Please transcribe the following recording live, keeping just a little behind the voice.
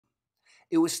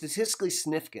it was statistically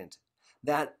significant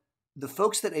that the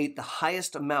folks that ate the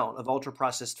highest amount of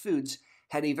ultra-processed foods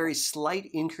had a very slight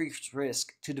increased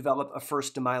risk to develop a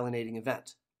first demyelinating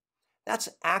event. That's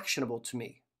actionable to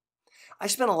me. I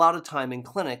spent a lot of time in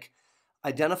clinic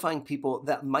identifying people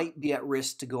that might be at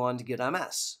risk to go on to get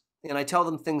MS. And I tell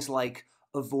them things like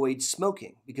avoid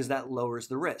smoking because that lowers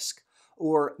the risk,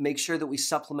 or make sure that we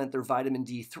supplement their vitamin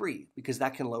D3 because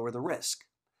that can lower the risk.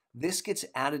 This gets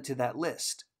added to that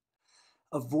list.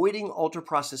 Avoiding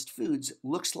ultra-processed foods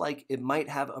looks like it might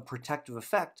have a protective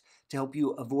effect to help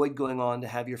you avoid going on to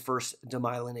have your first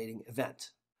demyelinating event.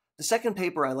 The second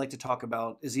paper I like to talk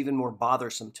about is even more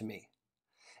bothersome to me.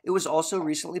 It was also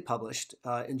recently published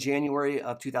in January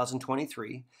of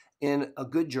 2023 in a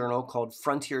good journal called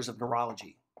Frontiers of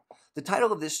Neurology. The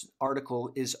title of this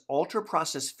article is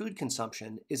Ultra-Processed Food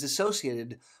Consumption is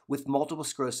Associated with Multiple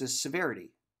Sclerosis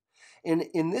Severity. And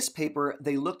in this paper,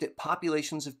 they looked at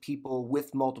populations of people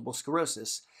with multiple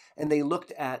sclerosis, and they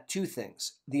looked at two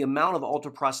things: the amount of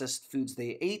ultra-processed foods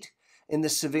they ate and the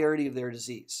severity of their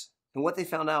disease. And what they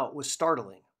found out was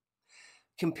startling.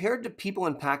 Compared to people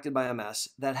impacted by MS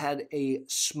that had a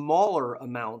smaller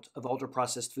amount of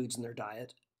ultra-processed foods in their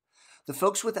diet, the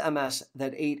folks with MS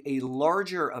that ate a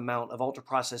larger amount of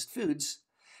ultra-processed foods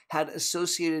had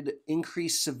associated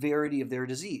increased severity of their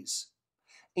disease.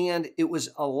 And it was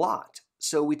a lot.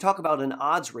 So we talk about an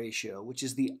odds ratio, which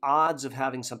is the odds of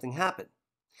having something happen.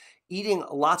 Eating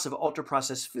lots of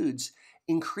ultra-processed foods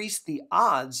increased the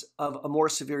odds of a more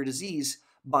severe disease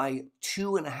by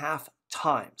 2.5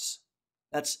 times.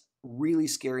 That's really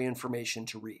scary information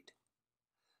to read.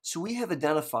 So we have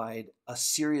identified a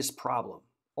serious problem: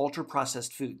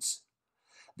 ultra-processed foods.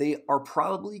 They are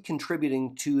probably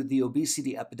contributing to the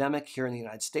obesity epidemic here in the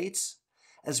United States,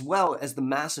 as well as the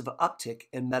massive uptick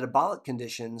in metabolic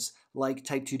conditions like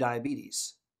type 2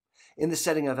 diabetes. In the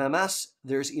setting of MS,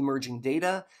 there's emerging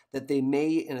data that they may,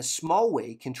 in a small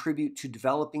way, contribute to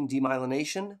developing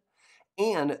demyelination,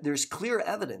 and there's clear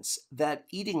evidence that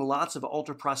eating lots of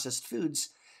ultra-processed foods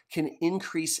can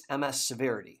increase MS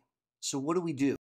severity. So what do we do?